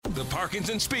The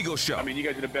Parkinson Spiegel Show. I mean, you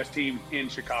guys are the best team in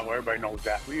Chicago. Everybody knows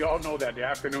that. We all know that the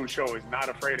afternoon show is not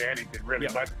afraid of anything, really.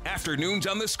 Yeah. But Afternoons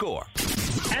on the Score.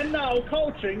 And now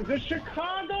coaching the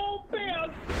Chicago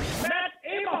Bears, Matt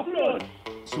Eberflus.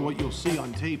 So what you'll see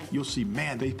on tape, you'll see,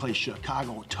 man, they play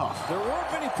Chicago tough. There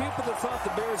weren't many people that thought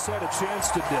the Bears had a chance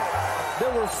today.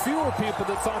 There were fewer people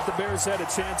that thought the Bears had a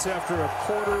chance after a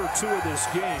quarter or two of this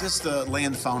game. Just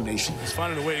laying the foundation. It's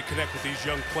finding a way to connect with these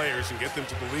young players and get them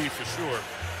to believe for sure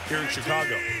here in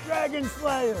Chicago. Dragon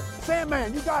Slayer.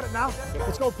 Sandman, you got it now.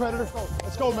 Let's go, Predator.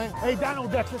 Let's go, man. Hey, Dino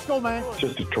Dex, let's go, man.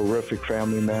 Just a terrific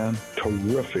family man,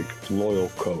 terrific, loyal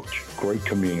coach, great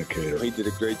communicator. He did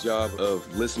a great job of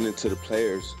listening to the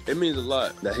players. It means a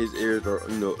lot that his ears are,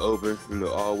 open,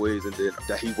 always, and then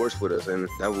that he works with us, and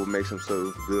that what makes him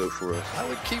so good for us. I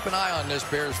would keep an eye on this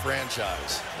Bears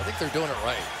franchise. I think they're doing it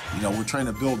right. We're trying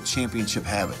to build championship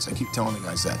habits. I keep telling the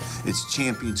guys that. It's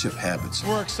championship habits.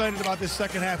 We're excited about this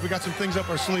second half. We got some things up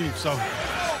our sleeve, so,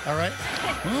 all right?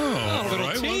 Oh, all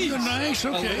right. Well, you're nice.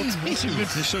 Okay. That's a good.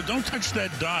 So don't touch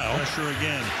that dial. Pressure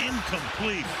again.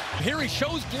 Incomplete. Here he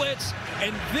shows blitz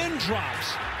and then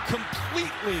drops.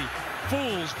 Completely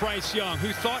fools Bryce Young, who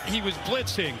thought he was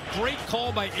blitzing. Great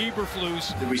call by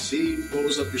Eberflus. Did we see what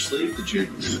was up your sleeve? Did you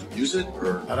use it?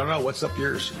 Or I don't know. What's up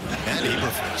yours? And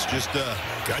Eberflus just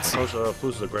gutsy. Coach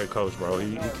Flus is a great coach, bro.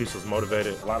 He keeps us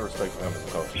motivated. A lot of respect for him as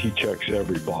a coach. He checks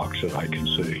every box that I can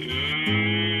see.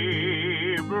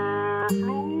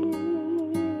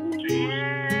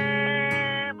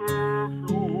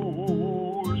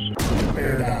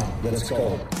 Bear down. Let's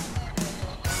go.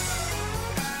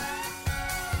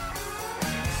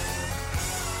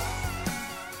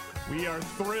 We are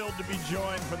thrilled to be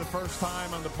joined for the first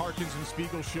time on the Parkinson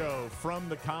Spiegel Show from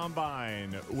the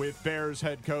Combine with Bears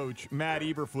head coach Matt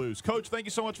Eberflus. Coach, thank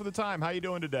you so much for the time. How are you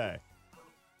doing today?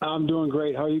 I'm doing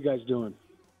great. How are you guys doing?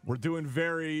 We're doing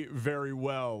very, very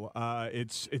well.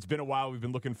 It's been a while. We've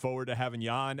been looking forward to having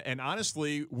you on. And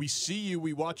honestly, we see you.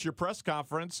 We watch your press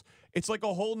conference. It's like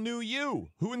a whole new you.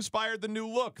 Who inspired the new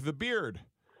look, the beard?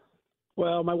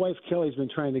 Well, my wife Kelly's been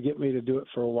trying to get me to do it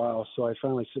for a while, so I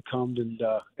finally succumbed and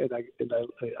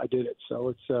I did it. So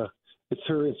it's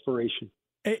her inspiration.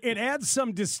 It adds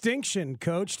some distinction,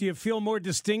 Coach. Do you feel more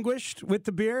distinguished with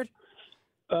the beard?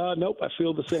 Nope, I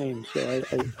feel the same. So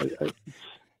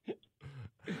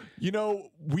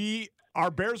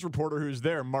our Bears reporter who's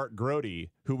there, Mark Grody,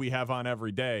 who we have on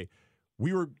every day,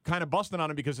 we were kind of busting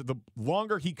on him because the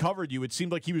longer he covered you, it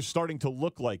seemed like he was starting to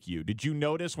look like you. Did you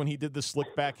notice when he did the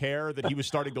slick back hair that he was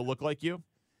starting to look like you?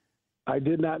 I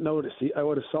did not notice. I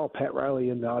would have saw Pat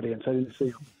Riley in the audience. I didn't see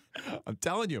him. I'm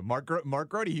telling you, Mark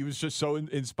Grody, he was just so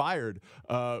inspired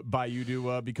by you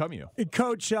to become you.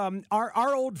 Coach,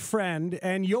 our old friend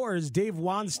and yours, Dave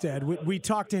Wanstead, we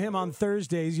talk to him on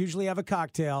Thursdays, usually have a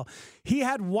cocktail. He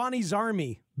had Wani's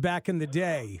Army back in the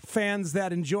day, fans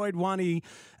that enjoyed Wani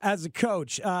as a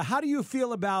coach. How do you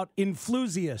feel about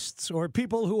enthusiasts or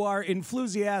people who are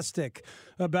enthusiastic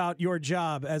about your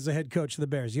job as a head coach of the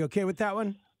Bears? You okay with that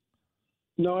one?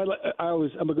 No,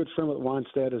 I'm a good friend with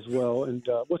Wanstead as well. And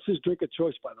what's his drink of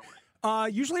choice, by the way?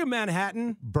 Usually a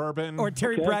Manhattan. Bourbon. Or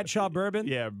Terry Bradshaw bourbon.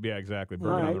 Yeah, exactly.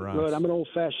 Bourbon on the rocks. Good. I'm an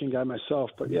old-fashioned guy myself,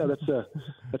 but yeah, that's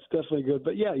definitely good.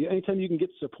 But yeah, anytime you can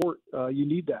get support, you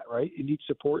need that, right? You need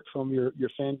support from your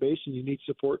fan base, and you need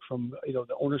support from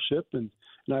the ownership, and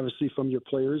obviously from your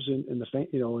players and the fan,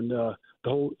 and the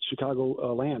whole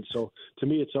Chicago land. So to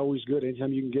me, it's always good.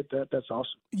 Anytime you can get that, that's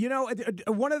awesome.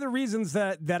 One of the reasons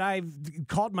that I've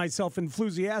called myself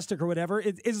enthusiastic or whatever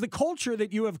is the culture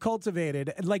that you have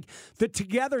cultivated, like the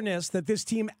togetherness that this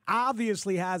team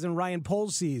obviously has and Ryan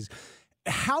Poles sees.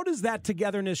 How does that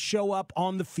togetherness show up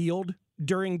on the field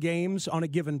during games on a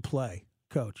given play,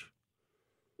 Coach?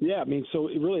 Yeah, I mean, so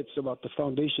it's about the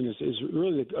foundation is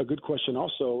really a good question.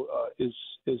 Also, is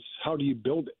how do you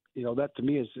build it? That to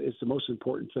me is the most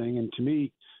important thing. And to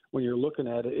me, when you're looking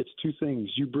at it, it's two things.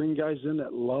 You bring guys in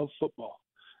that love football,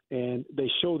 and they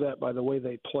show that by the way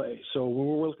they play. So when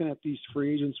we're looking at these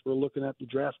free agents, we're looking at the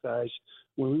draft guys.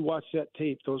 When we watch that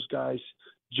tape, those guys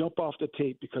jump off the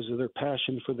tape because of their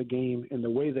passion for the game and the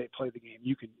way they play the game.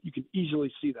 You can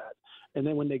easily see that. And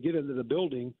then when they get into the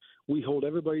building, we hold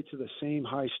everybody to the same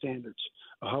high standards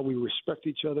of how we respect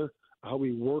each other, how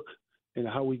we work, and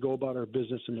how we go about our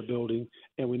business in the building,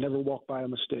 and we never walk by a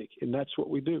mistake. And that's what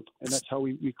we do, and that's how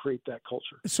we create that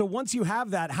culture. So once you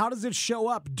have that, how does it show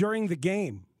up during the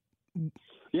game?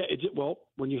 Yeah,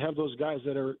 when you have those guys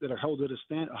that are held at a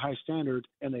high standard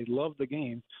and they love the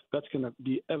game, that's going to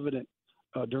be evident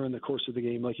during the course of the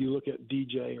game. Like you look at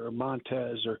DJ or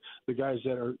Montez or the guys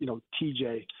that are,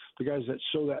 TJ, the guys that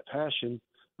show that passion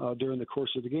during the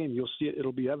course of the game, you'll see it.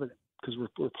 It'll be evident. because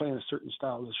we're playing a certain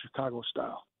style, the Chicago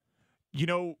style. You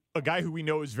know, a guy who we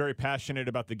know is very passionate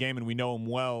about the game and we know him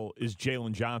well is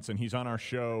Jalen Johnson. He's on our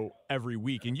show every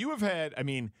week. And you have had, I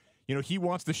mean, you know, he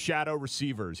wants to shadow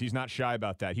receivers. He's not shy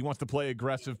about that. He wants to play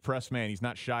aggressive press man. He's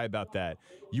not shy about that.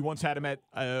 You once had him at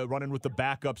running with the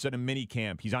backups at a mini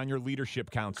camp. He's on your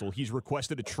leadership council. He's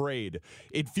requested a trade.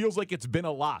 It feels like it's been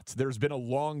a lot. There's been a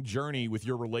long journey with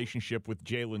your relationship with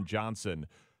Jalen Johnson.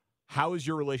 How is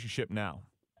your relationship now?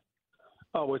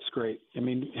 Oh, it's great. I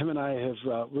mean, him and I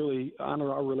have really honored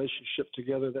our relationship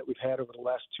together that we've had over the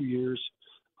last 2 years,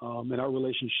 and our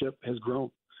relationship has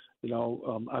grown. You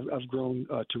know, I've grown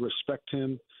to respect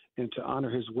him and to honor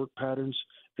his work patterns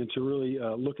and to really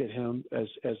look at him as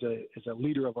a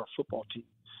leader of our football team.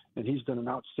 And he's done an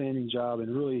outstanding job,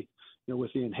 and really, you know,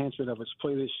 with the enhancement of his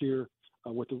play this year,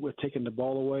 with taking the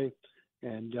ball away,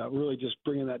 and really just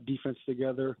bringing that defense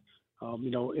together,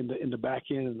 you know, in the back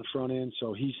end and the front end.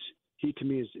 So he to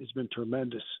me has been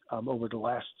tremendous over the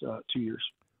last 2 years.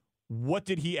 What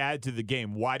did he add to the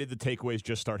game? Why did the takeaways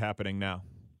just start happening now?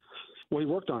 Well, he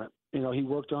worked on it. You know, he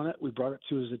worked on it. We brought it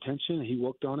to his attention. He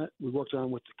worked on it. We worked on it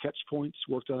with the catch points,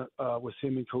 worked on it with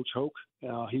him and Coach Hoke.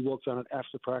 He worked on it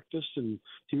after practice, and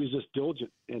he was just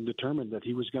diligent and determined that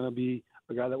he was going to be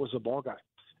a guy that was a ball guy.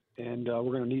 And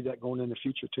we're going to need that going in the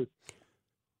future, too.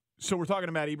 So we're talking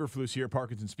to Matt Eberflus here,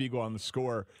 Parkinson Spiegel on The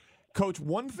Score. Coach,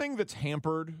 one thing that's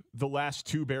hampered the last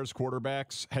two Bears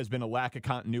quarterbacks has been a lack of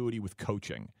continuity with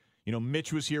coaching. You know,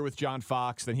 Mitch was here with John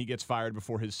Fox, then he gets fired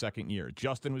before his second year.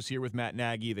 Justin was here with Matt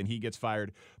Nagy, then he gets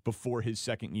fired before his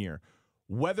second year.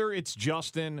 Whether it's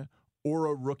Justin or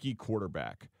a rookie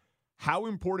quarterback, how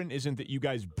important is it that you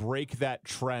guys break that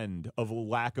trend of a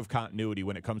lack of continuity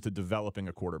when it comes to developing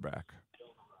a quarterback?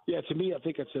 Yeah, to me, I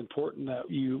think it's important that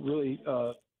you really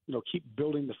keep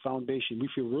building the foundation. We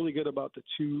feel really good about the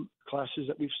two classes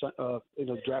that we've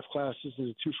draft classes and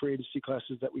the two free agency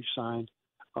classes that we've signed.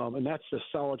 And that's the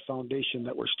solid foundation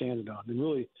that we're standing on. And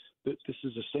really, this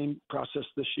is the same process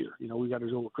this year. You know, we got to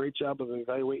do a great job of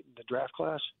evaluating the draft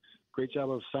class, great job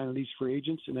of signing these free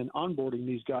agents, and then onboarding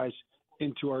these guys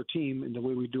into our team and the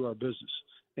way we do our business.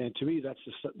 And to me, that's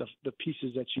the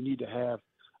pieces that you need to have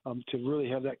to really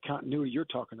have that continuity you're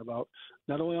talking about,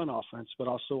 not only on offense, but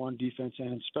also on defense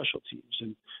and in special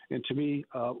teams. And to me,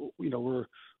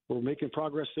 we're making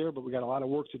progress there, but we got a lot of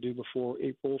work to do before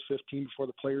April 15, before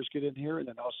the players get in here, and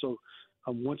then also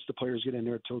once the players get in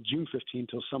there till June 15,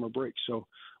 till summer break. So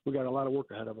we got a lot of work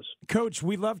ahead of us. Coach,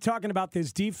 we love talking about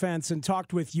this defense and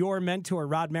talked with your mentor,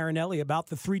 Rod Marinelli, about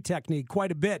the three technique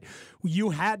quite a bit.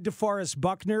 You had DeForest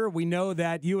Buckner. We know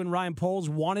that you and Ryan Poles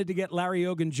wanted to get Larry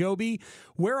Ogunjobi.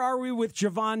 Where are we with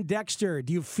Javon Dexter?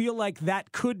 Do you feel like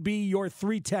that could be your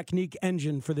three technique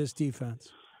engine for this defense?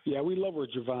 Yeah, we love where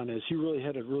Javon is. He really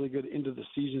had a really good end of the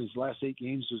season. His last 8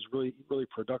 games was really, really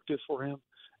productive for him.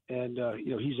 And,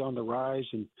 he's on the rise.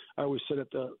 And I always said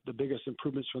that the biggest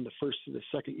improvements from the first to the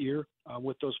second year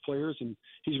with those players. And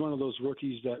he's one of those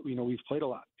rookies that, we've played a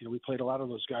lot. We played a lot of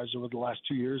those guys over the last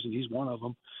 2 years, and he's one of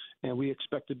them. And we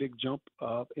expect a big jump,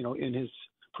 in his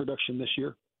production this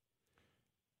year.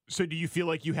 So do you feel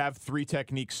like you have three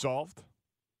techniques solved?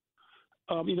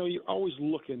 You're always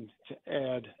looking to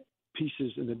add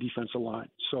pieces in the defensive line.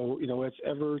 So, it's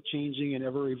ever changing and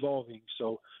ever evolving.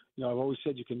 So, I've always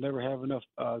said you can never have enough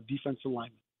defensive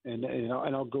linemen.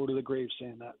 And I'll go to the grave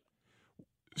saying that.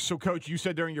 So, Coach, you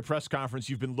said during your press conference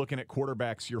you've been looking at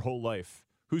quarterbacks your whole life.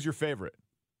 Who's your favorite?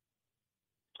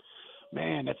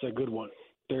 Man, that's a good one.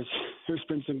 There's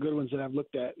been some good ones that I've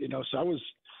looked at. So I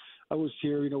was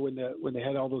here, when they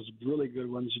had all those really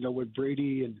good ones, with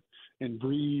Brady and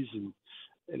Breeze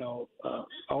and all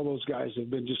those guys have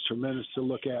been just tremendous to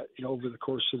look at, over the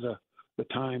course of the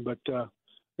time. But,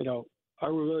 I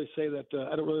would really say that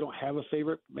I don't have a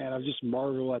favorite. Man, I just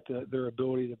marvel at their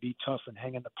ability to be tough and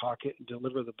hang in the pocket and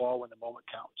deliver the ball when the moment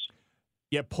counts.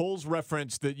 Yeah, Poles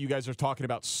referenced that you guys are talking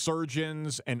about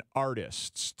surgeons and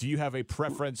artists. Do you have a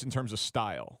preference in terms of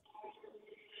style?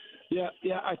 Yeah,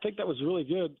 I think that was really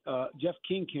good. Jeff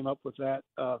King came up with that.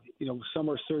 Some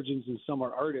are surgeons and some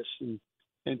are artists. And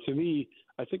to me,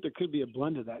 I think there could be a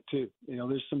blend of that too.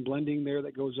 There's some blending there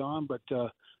that goes on, but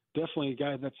definitely a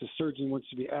guy that's a surgeon wants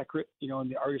to be accurate, and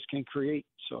the artist can create.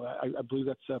 So I believe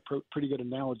that's a pretty good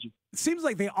analogy. It seems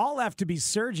like they all have to be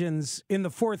surgeons in the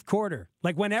fourth quarter.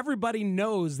 Like when everybody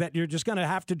knows that you're just going to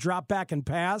have to drop back and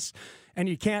pass and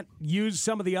you can't use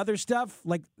some of the other stuff.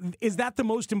 Like, is that the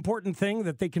most important thing,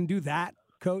 that they can do that,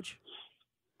 Coach?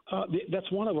 That's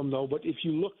one of them, though. But if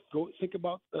you think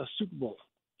about Super Bowl.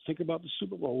 Think about the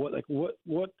Super Bowl.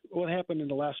 What happened in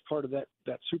the last part of that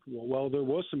Super Bowl? Well, there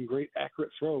was some great accurate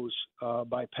throws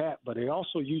by Pat, but he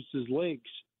also used his legs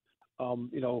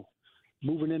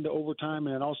moving into overtime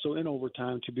and also in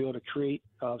overtime to be able to create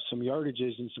some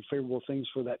yardages and some favorable things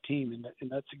for that team.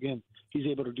 And that's, again, he's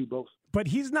able to do both. But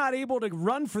he's not able to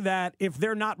run for that if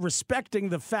they're not respecting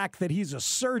the fact that he's a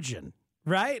surgeon,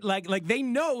 right? Like they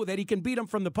know that he can beat them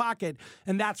from the pocket,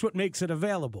 and that's what makes it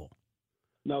available.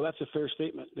 No, that's a fair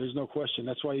statement. There's no question.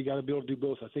 That's why you got to be able to do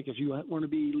both. I think if you want to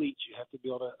be elite, you have to be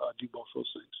able to do both those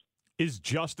things. Is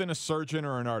Justin a surgeon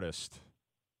or an artist?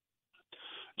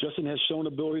 Justin has shown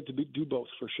ability to do both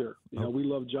for sure. We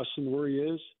love Justin where he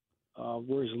is,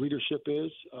 where his leadership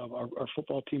is. Our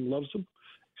football team loves him.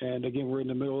 And again, we're in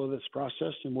the middle of this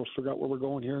process, and we'll figure out where we're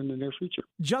going here in the near future.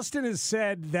 Justin has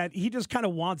said that he just kind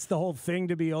of wants the whole thing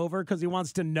to be over because he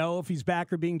wants to know if he's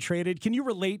back or being traded. Can you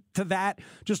relate to that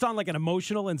just on like an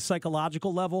emotional and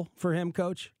psychological level for him,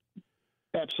 Coach?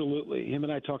 Absolutely. Him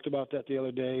and I talked about that the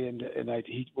other day, and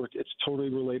it's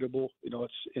totally relatable.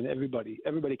 And everybody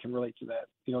can relate to that.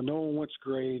 No one wants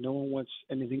gray. No one wants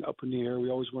anything up in the air.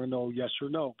 We always want to know yes or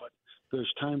no. But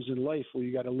there's times in life where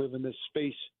you got to live in this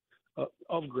space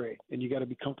of gray, and you got to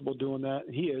be comfortable doing that.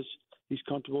 And he is. He's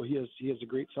comfortable. He has a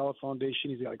great solid foundation.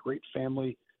 He's got a great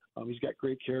family. He's got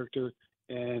great character.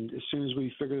 And as soon as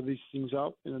we figure these things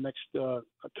out in the next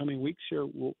coming weeks here,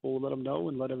 we'll let him know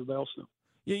and let everybody else know.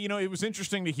 Yeah, it was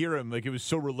interesting to hear him. Like, it was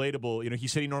so relatable. He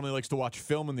said he normally likes to watch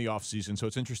film in the offseason, so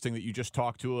it's interesting that you just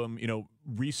talked to him,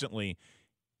 recently.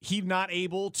 He's not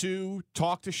able to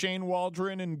talk to Shane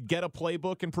Waldron and get a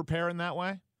playbook and prepare in that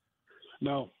way?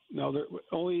 No.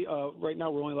 Only right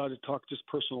now we're only allowed to talk just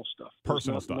personal stuff.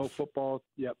 Personal stuff. No football.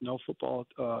 Yep, no football,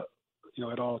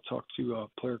 at all. Talk to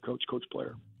player, coach,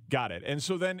 player. Got it. And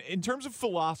so then in terms of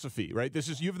philosophy, right,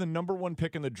 you have the number one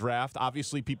pick in the draft.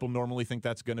 Obviously, people normally think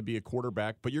that's going to be a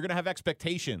quarterback, but you're going to have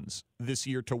expectations this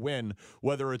year to win,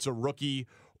 whether it's a rookie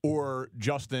or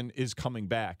Justin is coming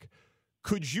back.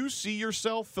 Could you see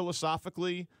yourself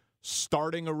philosophically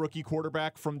starting a rookie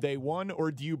quarterback from day one, or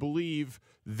do you believe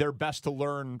they're best to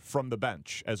learn from the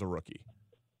bench as a rookie?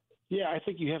 Yeah, I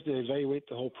think you have to evaluate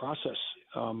the whole process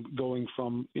going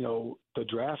from, the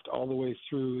draft all the way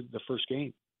through the first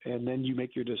game. And then you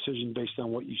make your decision based on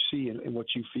what you see and what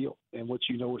you feel and what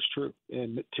you know is true.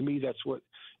 And to me, that's what,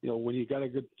 when you got a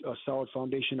good solid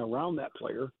foundation around that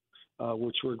player,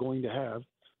 which we're going to have,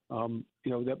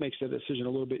 that makes that decision a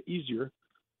little bit easier.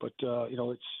 But,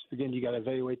 it's, again, you got to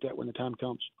evaluate that when the time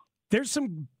comes. There's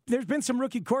been some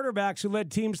rookie quarterbacks who led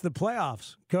teams to the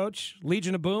playoffs. Coach,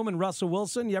 Legion of Boom and Russell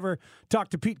Wilson. You ever talk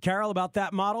to Pete Carroll about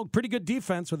that model? Pretty good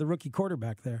defense with a rookie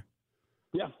quarterback there.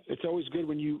 Yeah, it's always good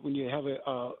when you have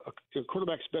a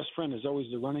quarterback's best friend is always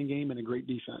the running game and a great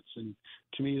defense. And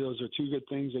to me, those are two good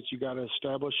things that you got to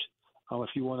establish if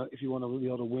you want to be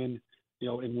able to win,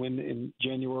 and win in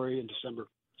January and December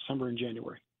and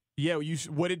January. Yeah,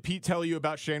 what did Pete tell you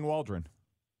about Shane Waldron?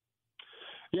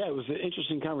 Yeah, it was an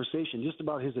interesting conversation just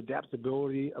about his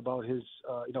adaptability, about his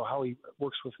how he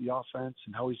works with the offense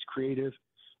and how he's creative,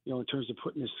 in terms of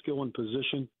putting his skill in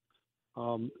position.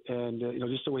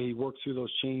 Just the way he worked through those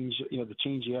the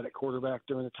change he had at quarterback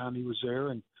during the time he was there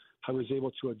and how he was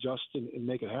able to adjust and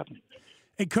make it happen.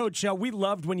 Hey, Coach, we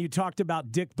loved when you talked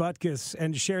about Dick Butkus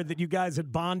and shared that you guys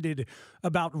had bonded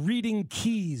about reading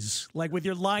keys, like with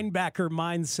your linebacker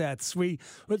mindsets.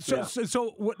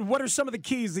 So what are some of the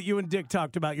keys that you and Dick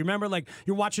talked about? You remember, like,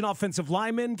 you're watching offensive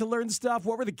linemen to learn stuff?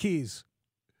 What were the keys?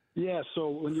 Yeah, so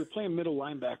when you're playing middle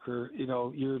linebacker,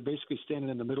 you're basically standing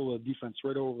in the middle of the defense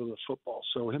right over the football.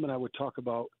 So him and I would talk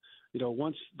about,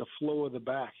 once the flow of the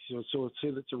back, so let's say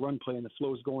it's a run play and the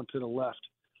flow is going to the left,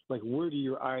 like where do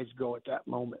your eyes go at that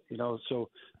moment? So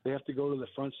they have to go to the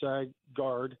front side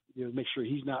guard, make sure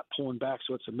he's not pulling back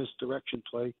so it's a misdirection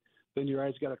play. Then your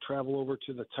eyes got to travel over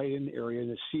to the tight end area,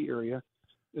 the C area,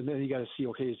 and then you got to see,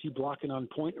 okay, is he blocking on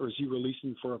point or is he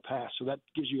releasing for a pass? So that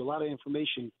gives you a lot of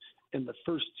information in the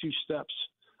first two steps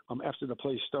after the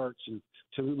play starts. And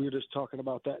so we were just talking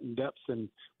about that in depth, and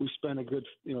we spent a good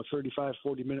 35,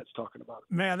 40 minutes talking about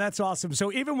it. Man, that's awesome.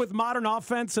 So even with modern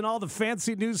offense and all the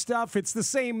fancy new stuff, it's the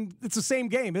same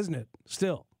game, isn't it?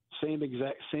 Still. Same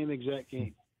exact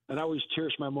game. And I always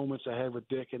cherish my moments I had with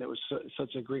Dick, and it was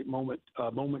such a great moments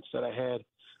that I had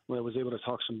when I was able to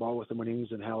talk some ball with him when he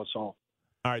was in Halisaw.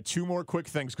 All right, two more quick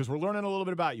things because we're learning a little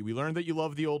bit about you. We learned that you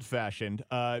love the old-fashioned.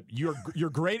 You're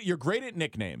great. You're great at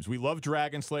nicknames. We love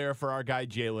Dragon Slayer for our guy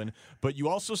Jalen, but you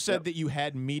also said that you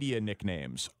had media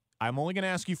nicknames. I'm only going to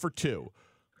ask you for two.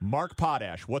 Mark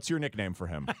Potash. What's your nickname for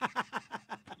him?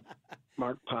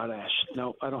 Mark Potash.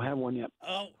 No, I don't have one yet.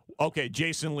 Oh. Okay,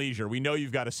 Jason Leisure. We know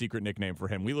you've got a secret nickname for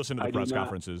him. We listen to the press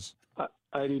conferences.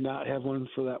 I do not have one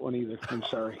for that one either. I'm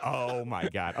sorry. Oh my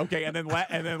God. Okay, and then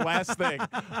last thing,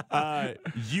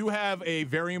 you have a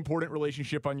very important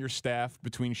relationship on your staff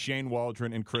between Shane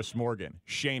Waldron and Chris Morgan.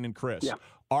 Shane and Chris. Yeah.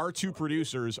 Our two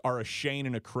producers are a Shane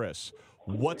and a Chris.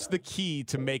 What's the key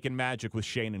to making magic with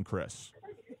Shane and Chris?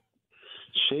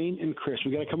 Shane and Chris,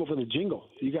 we got to come up with a jingle.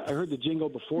 I heard the jingle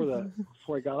before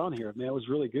I got on here. Man, it was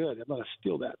really good. I'm going to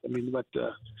steal that. I mean, but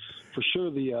for sure,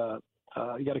 you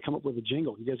got to come up with a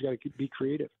jingle. You guys got to be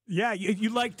creative. Yeah, you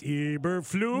liked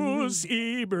Eberflus.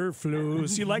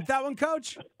 You like that one,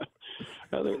 Coach?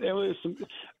 There was some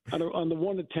on the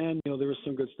 1 to 10. There was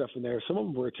some good stuff in there. Some of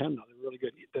them were a 10. Though. They were really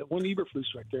good. That one Eberflus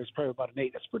right there is probably about an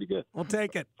 8. That's pretty good. We'll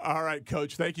take it. All right,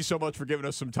 Coach. Thank you so much for giving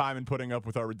us some time and putting up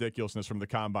with our ridiculously from the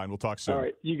Combine. We'll talk soon. All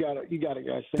right, you got it,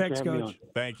 guys. Thanks, for having Coach. me on.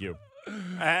 Thank you.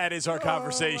 That is our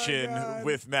conversation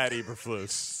with Matt Eberflus.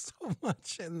 So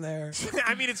much in there.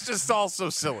 I mean, it's just all so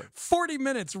silly. 40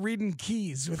 minutes reading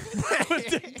keys with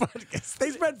Dick Butkus.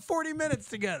 They spent 40 minutes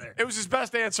together. It was his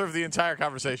best answer of the entire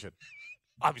conversation.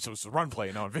 Obviously, it's a run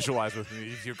play. No, and visualize with me.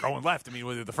 If you're going left, I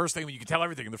mean, the first thing you can tell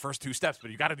everything in the first 2 steps, but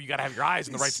you got to have your eyes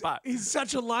in the right spot. He's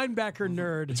such a linebacker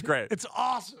nerd. It's great. It's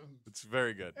awesome. It's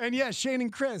very good. And yeah, Shane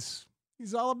and Chris.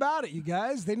 He's all about it. You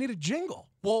guys. They need a jingle.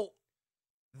 Well,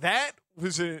 that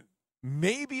was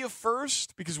maybe a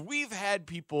first because we've had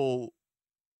people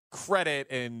credit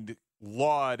and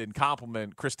laud and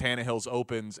compliment Chris Tannehill's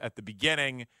opens at the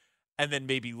beginning. And then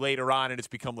maybe later on, and it's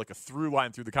become like a through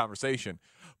line through the conversation.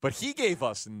 But he gave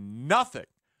us nothing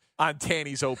on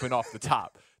Tanny's open off the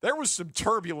top. There was some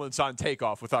turbulence on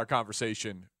takeoff with our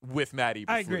conversation with Matt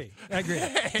Eberflus. I agree.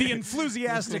 The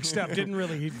enthusiastic stuff didn't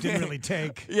really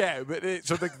take. Yeah, but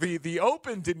so the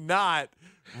open did not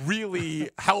really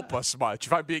help us much,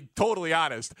 if I'm being totally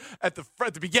honest, at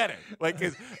the beginning. Like,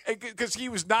 because he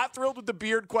was not thrilled with the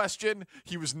beard question.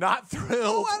 He was not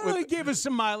thrilled. I don't know. He gave us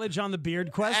some mileage on the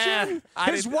beard question.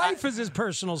 His wife is his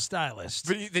personal stylist.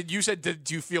 But then you said, "Did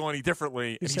you feel any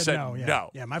differently?" And he said no. No.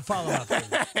 Yeah, my follow-up.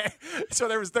 So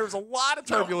there was a lot of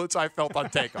turbulence I felt on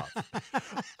takeoff.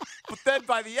 But then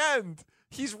by the end,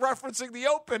 he's referencing the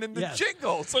open in the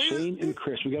jingle. So Shane and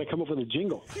Chris, we got to come up with a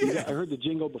jingle. I heard the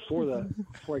jingle before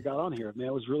I got on here. Man,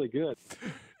 it was really good.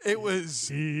 It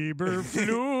was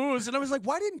Eberflus, and I was like,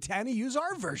 why didn't Tanny use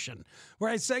our version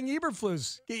where I sang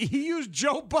Eberflus? He used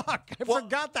Joe Buck. I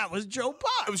forgot that was Joe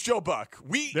Buck. It was Joe Buck.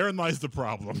 Therein lies the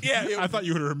problem. Yeah, I thought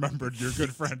you would have remembered your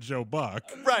good friend Joe Buck.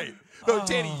 Right. No,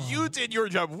 Tanny, you did your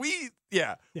job. We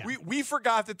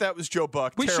forgot that was Joe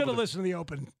Buck. We should have listened to the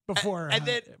open before. And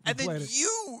then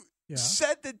you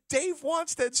said that Dave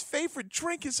Wanstead's favorite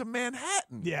drink is a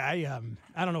Manhattan. Yeah,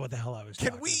 I don't know what the hell I was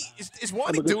talking about. Is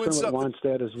Wani doing something? I'm a good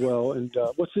friend with Wanstead as well. And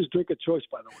what's his drink of choice,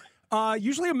 by the way?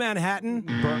 Usually a Manhattan.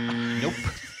 Nope.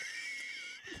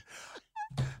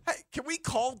 Hey, can we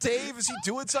call Dave? Is he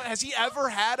doing something? Has he ever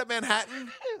had a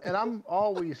Manhattan? And I'm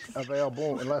always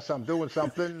available unless I'm doing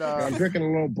something. I'm drinking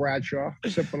a little Bradshaw,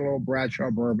 sipping a little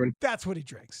Bradshaw bourbon. That's what he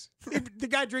drinks. The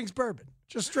guy drinks bourbon.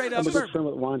 Just straight up I'm a bourbon. good friend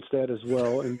with Wanstead as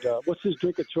well. And what's his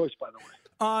drink of choice, by the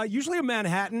way? Usually a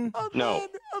Manhattan. A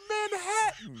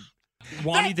Manhattan.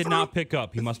 Wani did not pick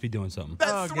up. He must be doing something.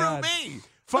 That threw me.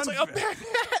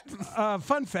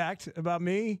 Fun fact about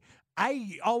me.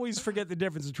 I always forget the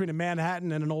difference between a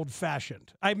Manhattan and an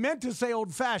old-fashioned. I meant to say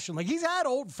old-fashioned. Like, he's had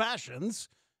old-fashions.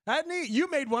 Hadn't he? You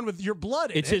made one with your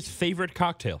blood in It's his favorite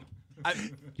cocktail.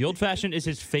 The old-fashioned is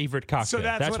his favorite cocktail. So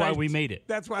that's why we made it.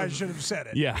 That's why I should have said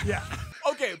it. Yeah.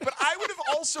 Okay, but I would have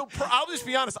also, I'll just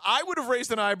be honest, I would have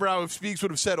raised an eyebrow if Speaks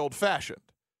would have said old-fashioned.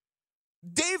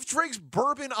 Dave drinks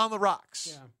bourbon on the rocks.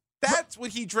 Yeah. That's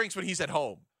what he drinks when he's at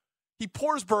home. He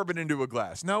pours bourbon into a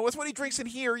glass. No, that's what he drinks in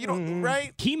here. You don't,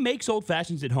 right? He makes old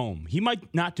fashions at home. He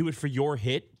might not do it for your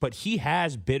hit, but he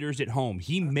has bitters at home.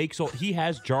 He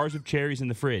has jars of cherries in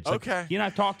the fridge. Okay. He and I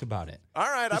talked about it. All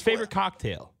right. His favorite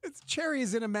cocktail. It's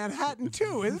cherries in a Manhattan,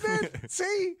 too, isn't it?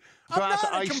 See? Glass of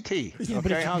iced tea. Yeah, okay,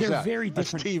 but how's they're that? very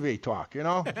different. That's TV talk, you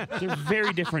know? They're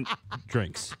very different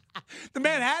drinks. The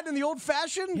Manhattan and the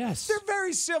old-fashioned? Yes. They're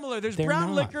very similar. There's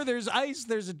brown liquor, there's ice,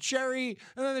 there's a cherry,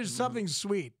 and then there's something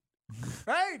sweet.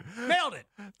 Right? Nailed it.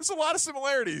 There's a lot of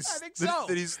similarities I think so.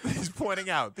 that he's pointing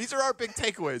out. These are our big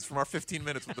takeaways from our 15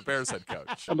 minutes with the Bears head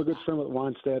coach. I'm a good friend with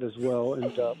Wanstead as well.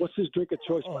 And what's his drink of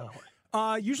choice, by the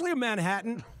way? Usually a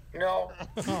Manhattan. No.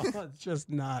 It's just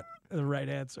not the right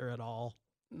answer at all.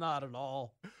 Not at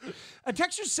all. A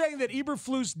texter's saying that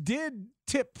Eberflus did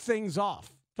tip things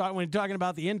off when talking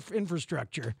about the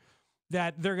infrastructure,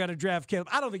 that they're going to draft Caleb.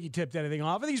 I don't think he tipped anything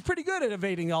off, and he's pretty good at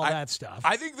evading all that stuff.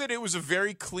 I think that it was a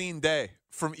very clean day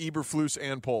from Eberflus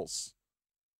and Poles.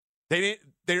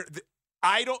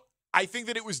 I think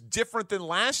that it was different than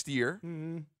last year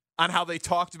on how they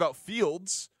talked about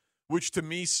Fields, which to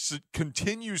me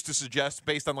continues to suggest,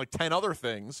 based on like 10 other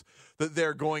things, that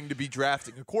they're going to be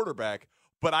drafting a quarterback.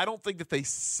 But I don't think that they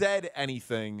said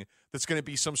anything that's going to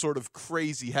be some sort of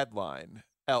crazy headline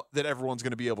that everyone's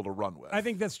going to be able to run with. I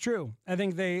think that's true. I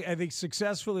think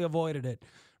successfully avoided it.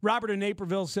 Robert in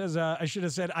Naperville says, I should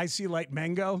have said, I see light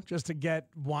mango, just to get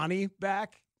Wani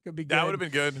back. Could be good. That would have been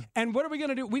good. And what are we going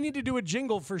to do? We need to do a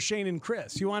jingle for Shane and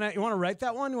Chris. You want to write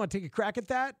that one? You want to take a crack at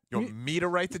that? You want me to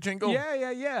write the jingle?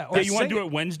 Yeah. Or you want to do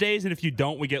it Wednesdays, and if you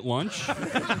don't, we get lunch?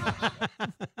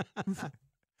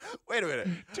 Wait a minute.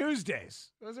 Tuesdays.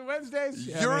 Was it Wednesdays?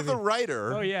 Yeah, You're maybe. the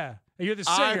writer. Oh, yeah. You're the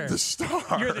singer. I'm the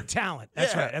star. You're the talent.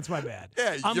 That's Yeah. right. That's my bad.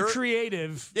 Yeah, I'm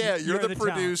creative. Yeah, you're the talent.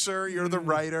 producer. You're the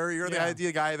writer. You're the Yeah.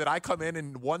 idea guy that I come in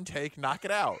and one take, knock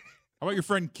it out. How about your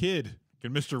friend Kid?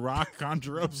 Can Mr. Rock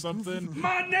conjure up something?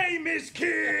 My name is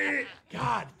Kid.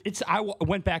 God, I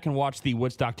went back and watched the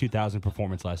Woodstock 2000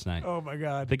 performance last night. Oh, my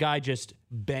God. The guy just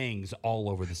bangs all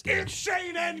over the stage. It's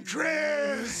Shane and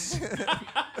Chris.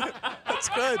 That's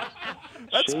good.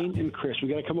 Shane and Chris. We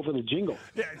got to come up with a jingle.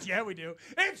 Yeah, we do.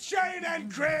 It's Shane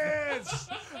and Chris.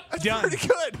 That's Done. pretty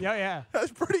good. Yeah. That's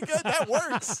pretty good. That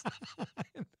works.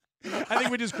 I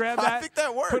think we just grab that. I think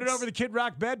that works. Put it over the Kid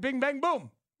Rock bed. Bing, bang, boom.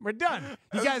 We're done.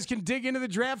 You guys can dig into the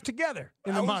draft together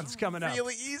in the months coming up.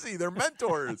 Really easy. They're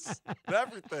mentors and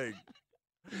everything.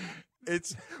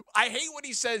 I hate when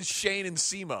he says Shane and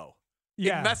Simo.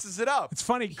 Yeah. It messes it up. It's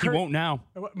funny. He won't now.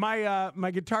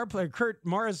 My guitar player, Kurt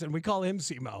Morrison, we call him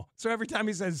Simo. So every time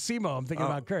he says Simo, I'm thinking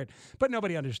about Kurt. But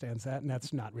nobody understands that, and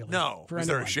that's not really No. for Is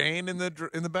anyone. there a Shane in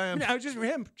the band? No, just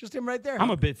him right there. I'm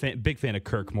a big fan of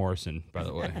Kirk Morrison, by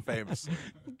the way. Famous.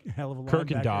 Hell of a Kirk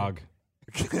and linebacker. Dog.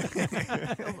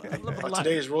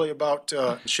 Today is really about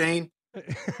Shane.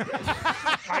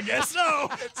 I guess so.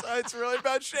 It's really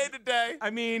about Shane today. I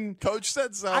mean, Coach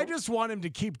said so. I just want him to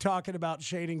keep talking about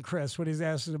Shane and Chris when he's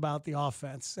asking about the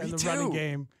offense and Me the running too.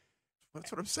 game. That's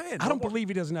what I'm saying. I don't believe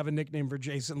he doesn't have a nickname for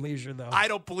Jason Leisure, though. I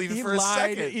don't believe it for a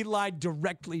second. He lied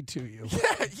directly to you.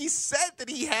 Yeah, he said that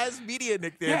he has media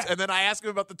nicknames, Yeah. and then I asked him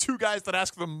about the two guys that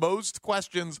ask the most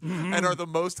questions and are the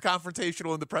most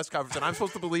confrontational in the press conference, and I'm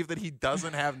supposed to believe that he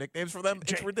doesn't have nicknames for them?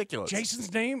 It's ridiculous.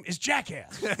 Jason's name is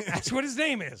Jackass. That's what his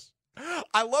name is.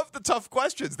 I love the tough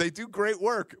questions. They do great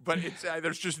work, but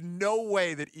there's just no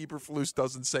way that Eberflus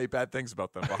doesn't say bad things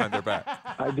about them behind their back.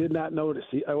 I did not notice.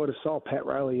 I would have saw Pat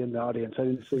Riley in the audience. I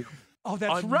didn't see. Oh,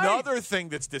 that's right. Another thing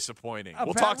that's disappointing. A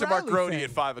We'll Pat talk to Mark Riley Grody fan.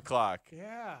 at 5 o'clock.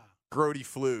 Yeah. Grody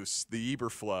Flus, the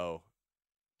Eberflow.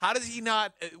 How does he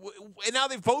not? And now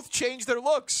they've both changed their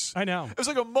looks. I know. It was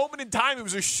like a moment in time. It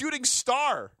was a shooting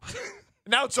star.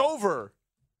 Now it's over.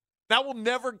 Now we'll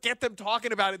never get them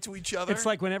talking about it to each other. It's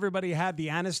like when everybody had the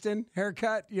Aniston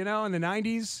haircut, in the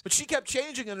 90s. But she kept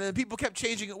changing it, and then people kept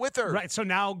changing it with her. Right, so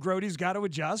now Grody's got to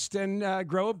adjust and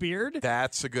grow a beard.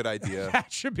 That's a good idea.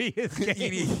 That should be his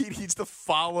game. He needs to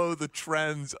follow the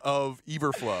trends of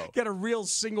Eberflow. Get a real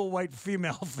single white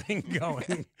female thing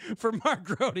going for Mark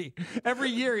Grody. Every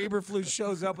year, Eberflus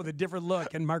shows up with a different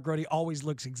look, and Mark Grody always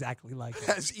looks exactly like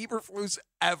him. Has Eberflus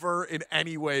ever in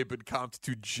any way been comped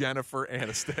to Jennifer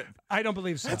Aniston? I don't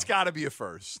believe so. That's got to be a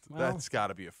first. Well, That's got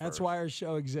to be a first. That's why our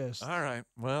show exists. All right.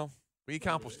 Well, we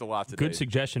accomplished a lot today. Good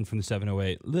suggestion from the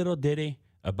 708. Little ditty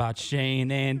about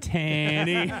Shane and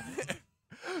Tanny.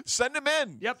 Send them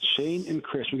in. Yep. Shane and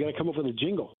Chris. We got to come up with a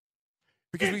jingle.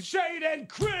 It's Shane and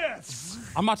Chris.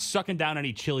 I'm not sucking down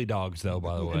any chili dogs, though,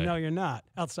 by the way. No, you're not.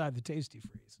 Outside the Tasty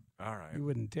Freeze. All right. You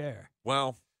wouldn't dare.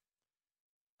 Well,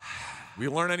 we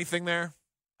learn anything there?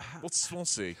 We'll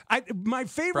see. My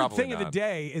favorite Probably thing of the not.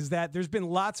 day is that there's been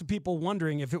lots of people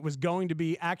wondering if it was going to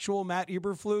be actual Matt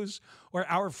Eberflus or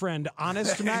our friend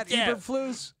Honest Matt Yeah.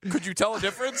 Eberflus. Could you tell a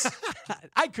difference?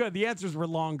 I could. The answers were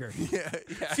longer. Yeah.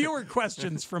 Fewer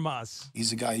questions from us.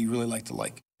 He's a guy you really like to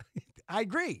like. I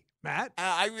agree, Matt.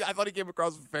 I thought he came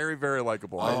across very, very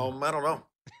likable. I don't know.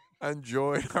 I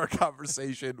enjoyed our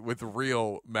conversation with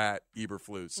real Matt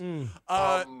Eberflus.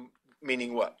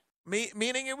 Meaning what?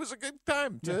 Meaning it was a good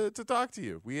time to talk to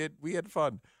you. We had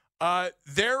fun.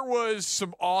 There was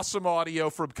some awesome audio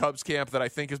from Cubs camp that I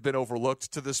think has been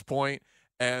overlooked to this point,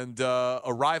 and a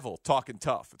rival talking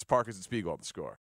tough. It's Parkins and Spiegel on The Score.